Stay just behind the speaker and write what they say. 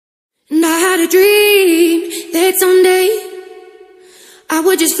a dream that someday I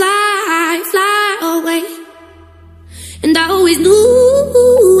would just fly, fly away. And I always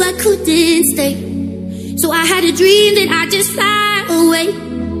knew I couldn't stay, so I had a dream that I'd just fly away.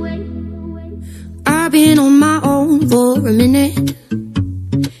 I've been on my own for a minute.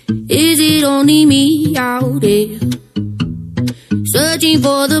 Is it only me out there, searching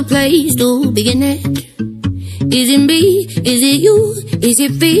for the place to begin it? Is it me? Is it you? Is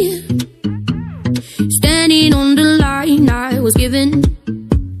it fear? Standing on the line I was given,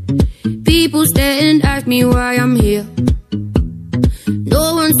 people stare and ask me why I'm here.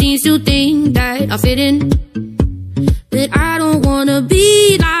 No one seems to think that I fit in, that I don't wanna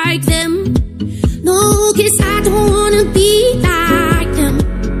be like them. No, 'cause I don't wanna be like them,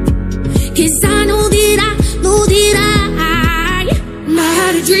 'cause I know that I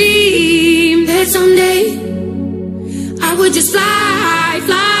had a dream that someday I would just fly,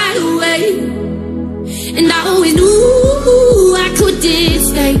 fly away. And I always knew I couldn't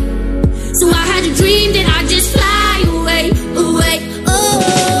stay, so I had a dream that I'd just fly away, away. Oh,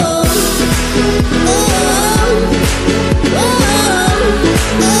 oh, oh,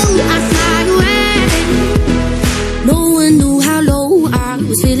 oh, I fly away. No one knew how low I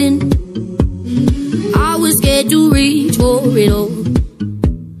was feeling. I was scared to reach for it all,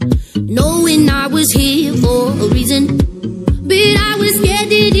 knowing I was here for a reason. But I was scared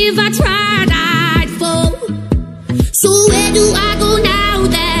that if I tried, I'd fall. So where do I go now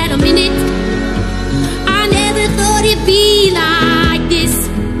that I'm in it? I never thought it'd be like this.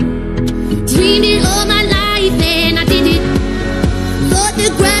 Dreamed it all my life and I did it. Thought the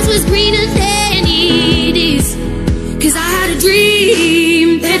grass was greener than it is, 'cause I had a dream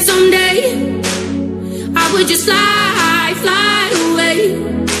that someday I would just fly, fly away.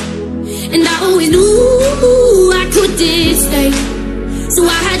 And I always knew I couldn't stay, so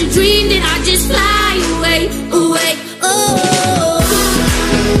I had a dream that I'd just fly away, away. Oh,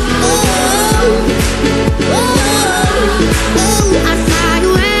 oh, oh, oh, I fly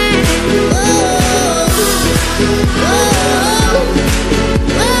away. Oh, oh,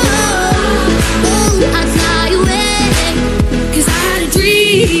 oh, I fly away. 'Cause I had a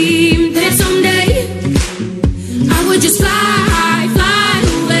dream that someday I would just fly, fly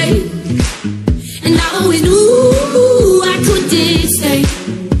away. And I always knew I couldn't stay,